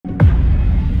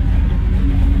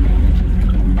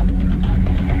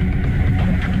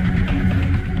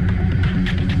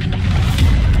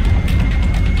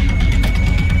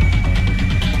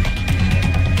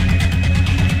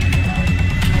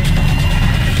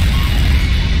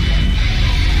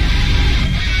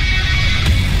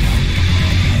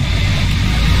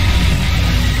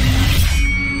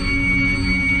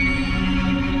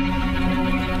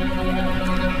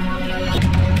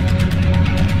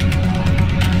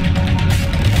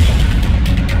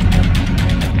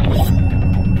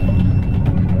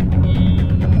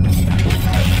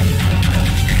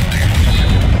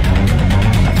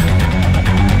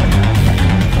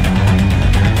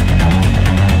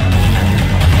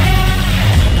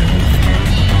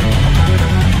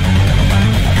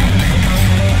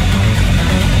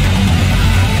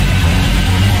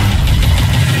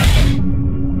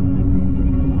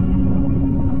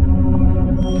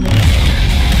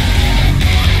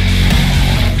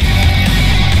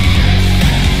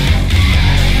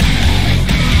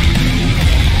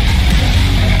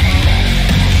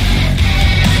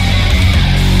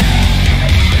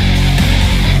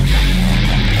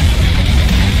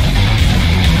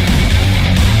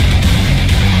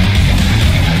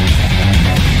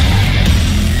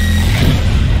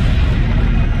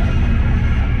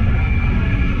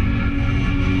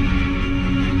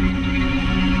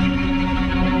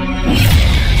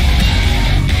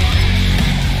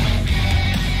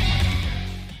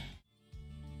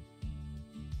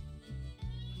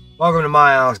Welcome to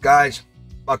my house, guys.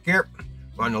 Buck here.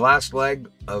 We're on the last leg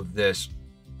of this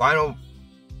final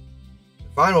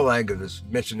leg of this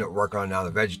mission that we're working on now, the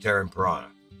vegetarian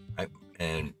piranha. Right?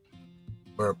 And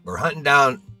we're hunting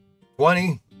down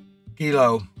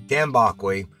 20-kilo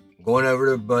Tambaqui, going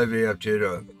over to Bolivia to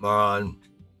the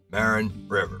Marron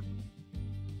River.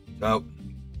 So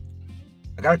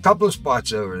I got a couple of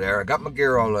spots over there. I got my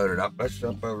gear all loaded up. Let's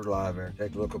jump over live here and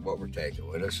take a look at what we're taking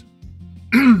with us.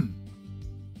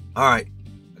 All right,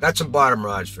 I got some bottom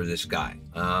rods for this guy.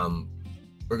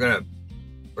 We're gonna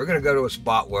go to a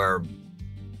spot where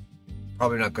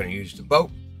probably not gonna use the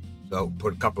boat, so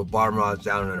put a couple of bottom rods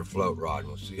down and a float rod, and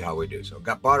we'll see how we do. So I've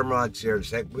got bottom rods here,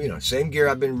 the same gear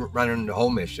I've been running the whole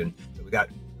mission. So we got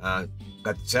the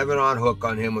 7-aught hook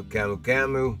on him with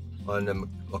Camu-Camu on the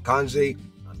Maconzi.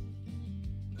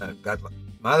 Got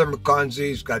my other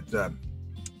Maconzi's got the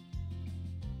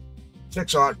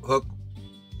 6-aught hook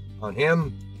on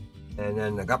him. And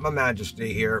then I got my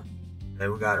Majesty here,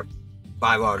 and we got a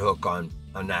 5-aught hook on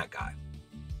that guy.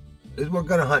 This is what we're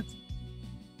gonna hunt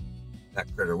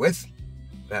that critter with.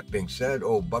 That being said,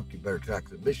 old Buck, you better track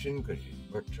the mission because you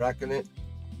weren't tracking it.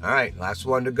 All right, last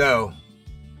one to go.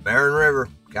 Marron River,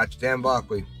 catch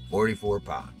Tambaqui, 44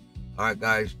 pound. All right,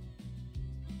 guys.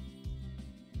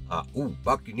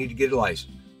 Buck, you need to get a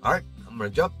license. All right, I'm gonna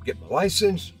jump, get my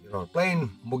license, get on a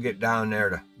plane. We'll get down there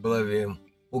to Bolivia.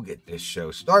 We'll get this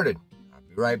show started. I'll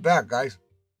be right back, guys.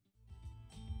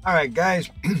 All right, guys,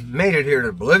 made it here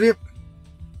to Bolivia.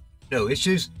 No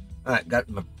issues. All right, got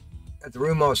the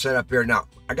room all set up here. Now,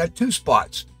 I got two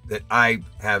spots that I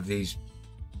have these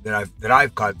that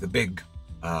I've caught the big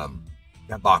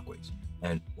Tambaquis,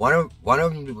 and one of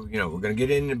them, we're gonna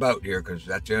get in the boat here because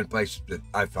that's the only place that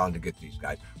I found to get these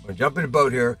guys. We're gonna jump in the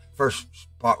boat here. First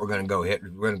spot we're gonna go hit.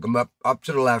 We're gonna come up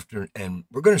to the left, and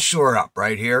we're gonna shore up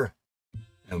right here.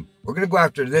 And we're gonna go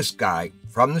after this guy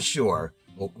from the shore.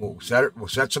 We'll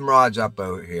set some rods up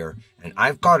over here, and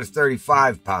I've caught a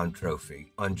 35-pound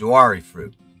trophy on jowari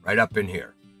fruit right up in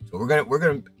here. So we're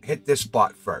gonna hit this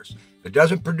spot first. If it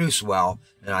doesn't produce well,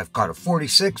 and I've caught a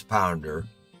 46-pounder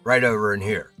right over in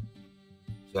here.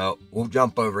 So we'll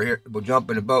jump over here. We'll jump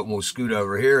in the boat and we'll scoot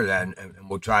over here then, and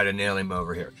we'll try to nail him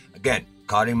over here. Again,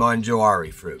 caught him on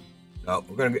jowari fruit. So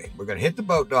we're gonna hit the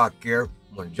boat dock here.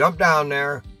 I'm gonna jump down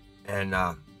there, and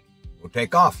we'll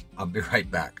take off. I'll be right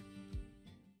back.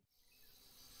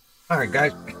 All right,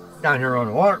 guys, down here on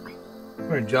the water. We're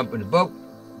gonna jump in the boat,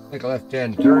 make a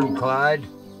left-hand turn, Clyde,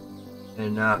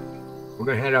 and we're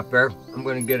gonna head up there. I'm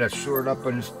gonna get us shored up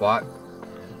on the spot.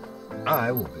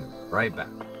 I will be right back.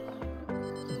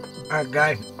 All right,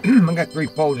 guys, I got 3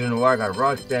 poles in the water. I got a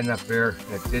rod stand up here.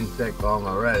 That didn't take long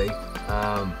already.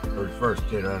 For the first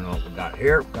hit, I don't know what we got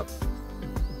here.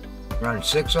 Running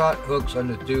 6-aught hooks on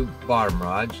the 2 bottom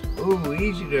rods. Ooh,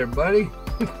 easy there, buddy.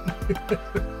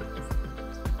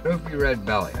 Frumpy red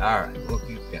belly. All right, we'll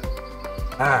keep going.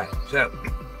 All right, so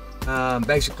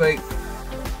basically,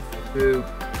 do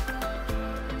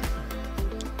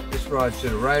this rod to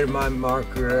the right of my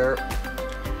marker there,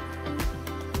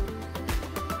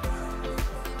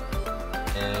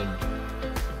 and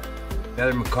the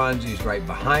other Maconzi is right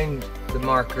behind the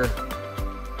marker.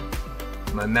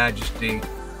 My Majesty.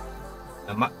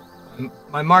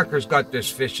 My marker's got this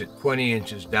fish at 20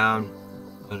 inches down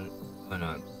on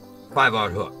a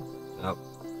 5-aught hook. So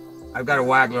I've got a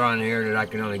waggler on here that I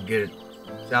can only get it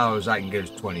as shallow as I can get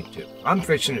is 22. I'm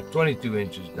fishing at 22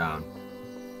 inches down.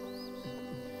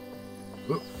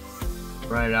 Oop,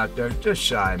 right out there, just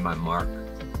shy of my mark.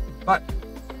 But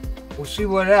we'll see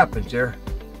what happens here.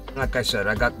 Like I said,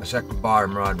 I got my second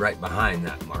bottom rod right behind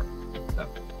that mark. So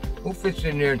we'll fish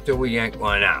in there until we yank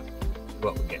one out. That's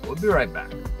what we get. We'll be right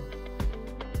back.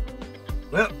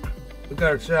 Well, we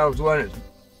got ourselves one that's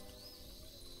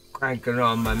cranking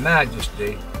on my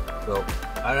Majesty, so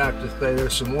I'd have to say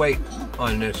there's some weight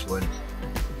on this one.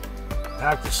 I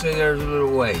have to say there's a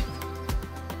little weight.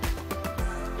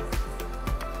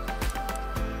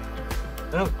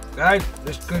 Well, guys,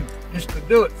 this could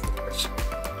do it for us.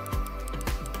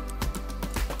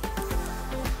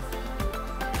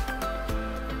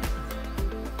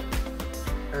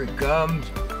 There he comes.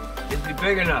 Is he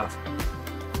big enough?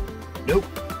 Nope.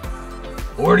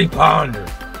 40-pounder.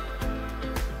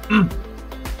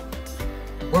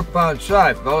 4-pound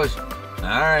shy, fellas. All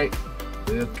right,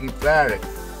 we'll keep at it.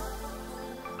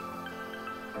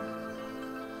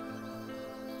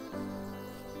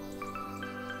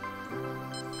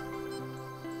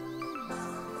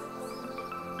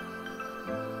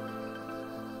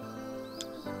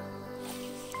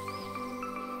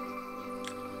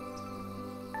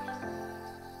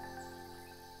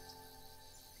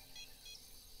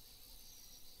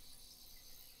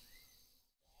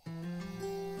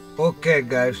 Okay,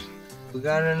 guys, we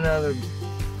got another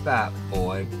fat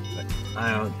boy, but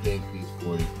I don't think he's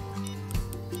 44.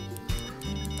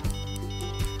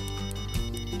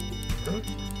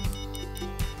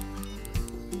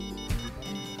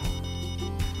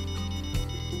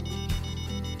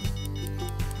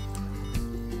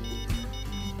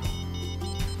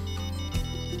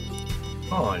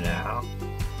 Oh, now.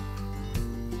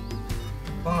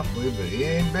 Possibly, but he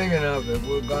ain't big enough if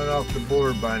we've gone off the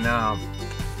board by now.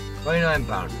 29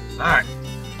 pounds. Alright.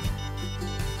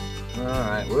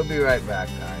 Alright, we'll be right back,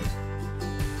 guys.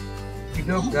 You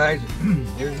go, guys.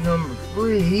 Here's number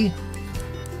 3.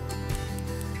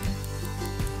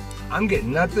 I'm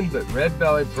getting nothing but red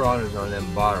belly piranhas on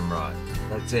them bottom rods.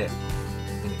 That's it.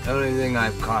 And the only thing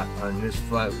I've caught on this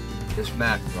float, this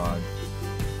mat rod,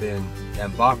 has been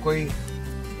Tambaqui,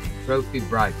 Frumpy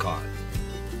cod.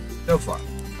 So far.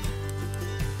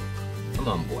 Come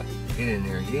on, boy. Get in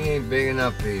there. He ain't big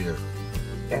enough either.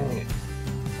 Dang it.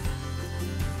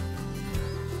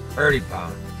 30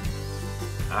 pounds.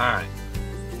 Alright.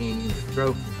 He needs a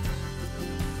trophy.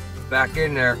 Back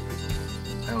in there.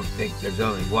 I don't think there's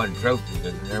only one trophy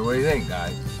in there. What do you think,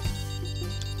 guys?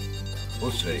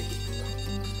 We'll see.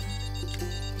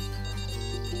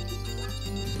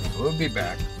 We'll be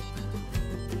back.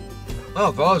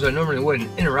 Well, fellas, I normally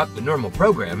wouldn't interrupt the normal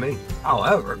programming.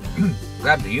 However,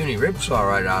 grab the uni ripsaw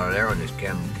right out of there on this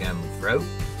Camu-Camu throat.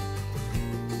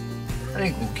 I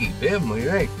think we'll keep him. What do you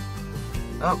think?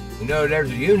 Oh, you know there's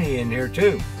a uni in here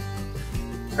too.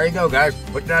 There you go, guys.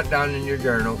 Put that down in your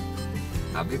journal.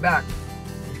 I'll be back.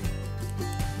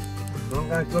 Well,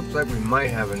 guys, looks like we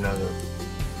might have another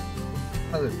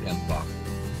Tambaqui.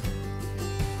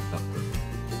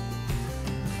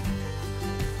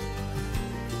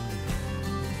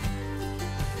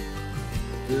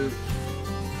 Oops.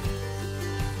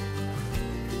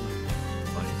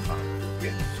 25,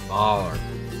 getting smaller.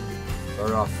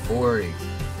 Start off 40,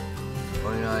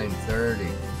 29, 30,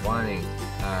 20.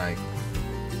 Alright.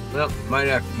 Well, we might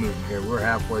have to move here. We're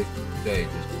halfway through the day,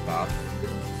 just about.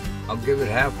 I'll give it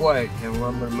halfway, and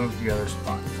I'm going to move to the other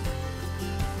spot.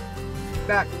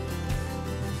 Back.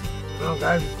 Well,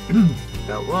 guys,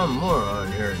 got one more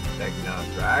on here taking out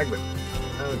drag, but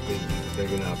I don't think he's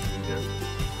big enough either.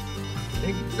 I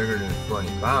think he's bigger than a 20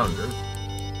 pounder.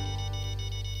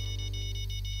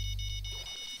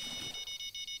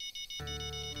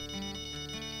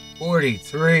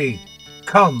 $43.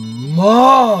 Come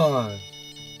on!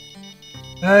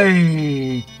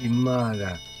 Hey,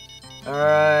 Kimada.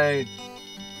 Alright.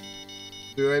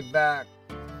 Be right back.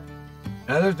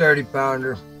 Another 30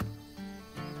 pounder.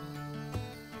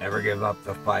 Never give up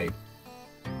the fight.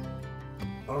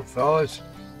 Well, fellas,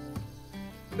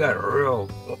 we got a real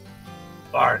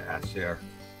hard ass here.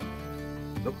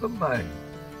 Look at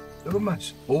my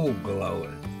spool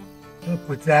glowing. Look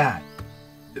at that.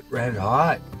 Is it red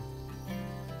hot?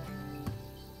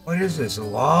 What is this, a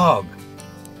log?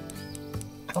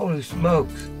 Holy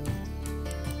smokes.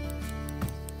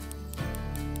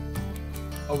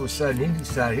 All of a sudden he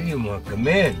decided he didn't want to come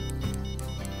in.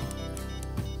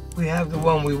 We have the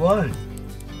one we want.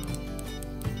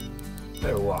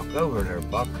 Better walk over there,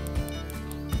 Buck.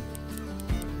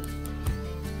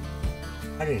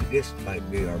 I think this might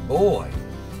be our boy.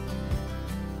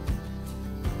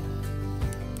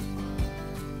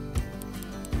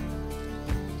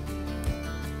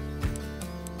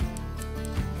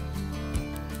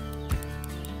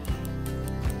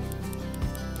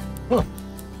 Huh.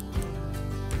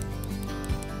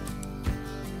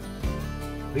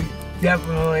 He's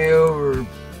definitely over.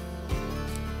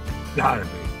 Gotta be.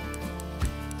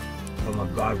 Oh my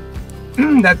God.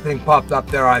 That thing popped up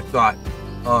there. I thought,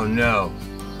 oh no,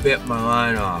 bit my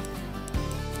line off.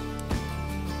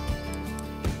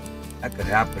 That could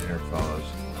happen here, fellas.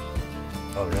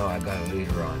 Oh no, I got a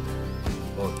leader on.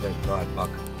 Oh, thank God, Buck.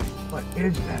 What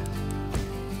is that?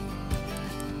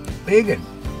 Big one.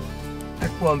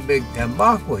 That's one big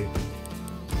Tambaqui.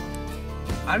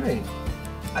 I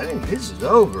think this is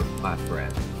over, my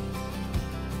friend.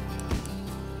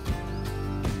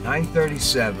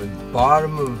 937,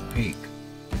 bottom of the peak.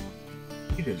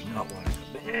 He does not want to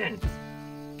come in.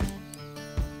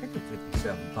 That's a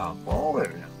 57-pound ball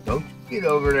there now. Don't you get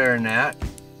over there, Nat.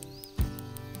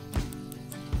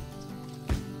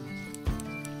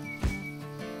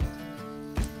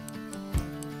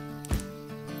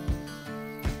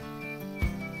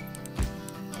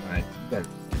 Alright, you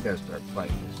gotta start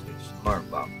fighting this smart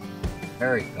buck.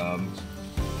 There he comes.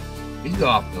 He's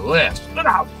off the list. Look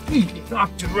out! He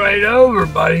knocked you right over,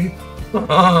 buddy.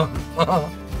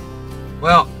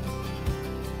 Well,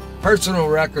 personal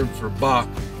record for buck,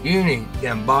 uni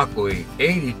Tambaqui,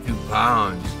 82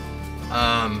 pounds.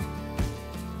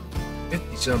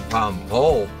 50-some pound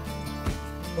pole.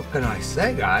 What can I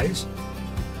say, guys?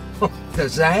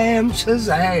 Shazam,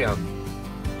 Shazam.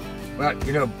 But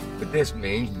you know what this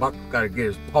means. Buck's got to get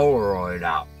his Polaroid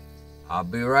out. I'll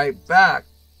be right back.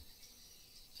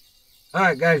 All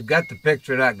right, guys, got the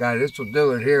picture of that guy. This will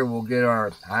do it here. We'll get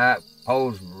our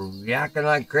poles yakking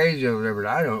like crazy over there, but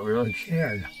I don't really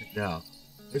care now.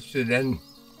 This should end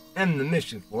the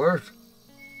mission for us.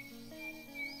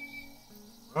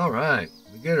 All right,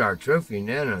 we get our trophy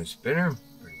nano spinner.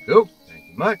 Pretty cool. Thank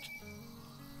you much.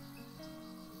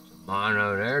 Some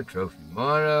mono there, trophy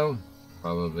mono.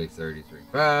 Probably 33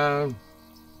 pounds.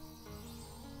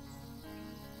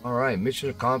 All right, mission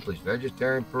accomplished.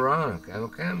 Vegetarian piranha,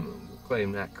 Camu-Camu. We'll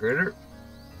claim that critter.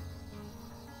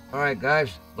 All right,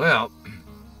 guys. Well,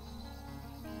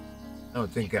 I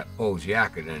don't think that pole's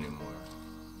yakking anymore.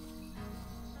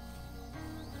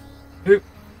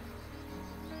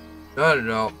 Not at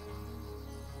all.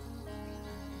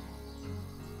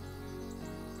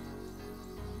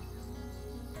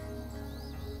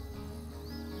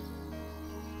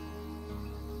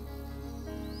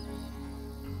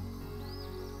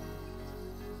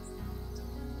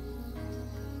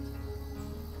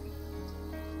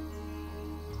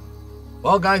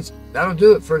 Well, guys, that'll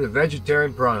do it for the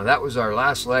vegetarian piranha. That was our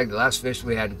last leg, the last fish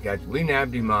we had to catch. We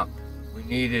nabbed him up. We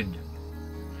needed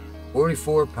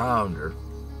 44-pounder,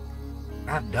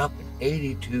 wrapped up in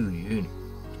 82 units.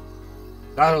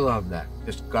 Gotta love that.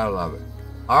 Just gotta love it.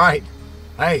 All right.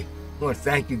 Hey, I want to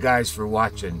thank you guys for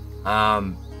watching.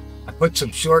 I put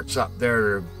some shorts up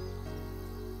there.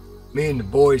 Me and the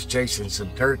boys chasing some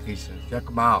turkeys. So check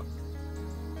them out.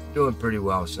 Doing pretty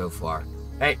well so far.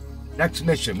 Hey, next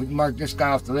mission. We can mark this guy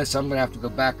off the list. I'm going to have to go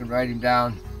back and write him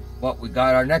down what we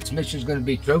got. Our next mission is going to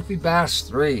be Trophy Bass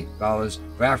 3, fellas.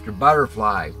 We're after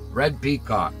butterfly, red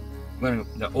peacock. We're going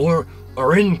to the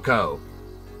Orinoco.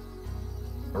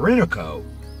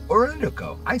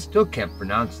 I still can't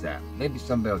pronounce that. Maybe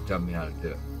somebody will tell me how to do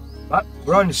it. But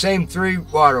we're on the same 3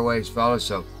 waterways, fellas.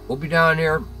 So we'll be down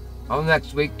here all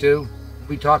next week, too. We'll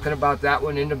be talking about that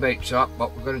one in the bait shop,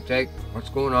 what we're going to take, what's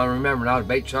going on. Remember, now the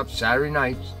bait shop's Saturday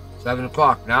nights, 7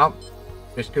 o'clock now.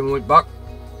 Fishing with Buck,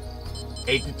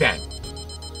 8 to 10.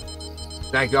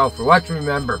 Thank you all for watching.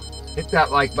 Remember, hit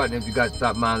that like button if you got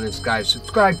something on this, guys.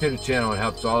 Subscribe to the channel. It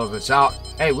helps all of us out.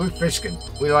 Hey, we're fishing.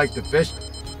 We like to fish.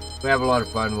 We have a lot of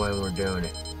fun when we're doing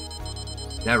it.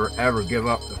 Never, ever give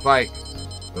up the fight.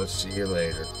 We'll see you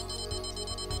later.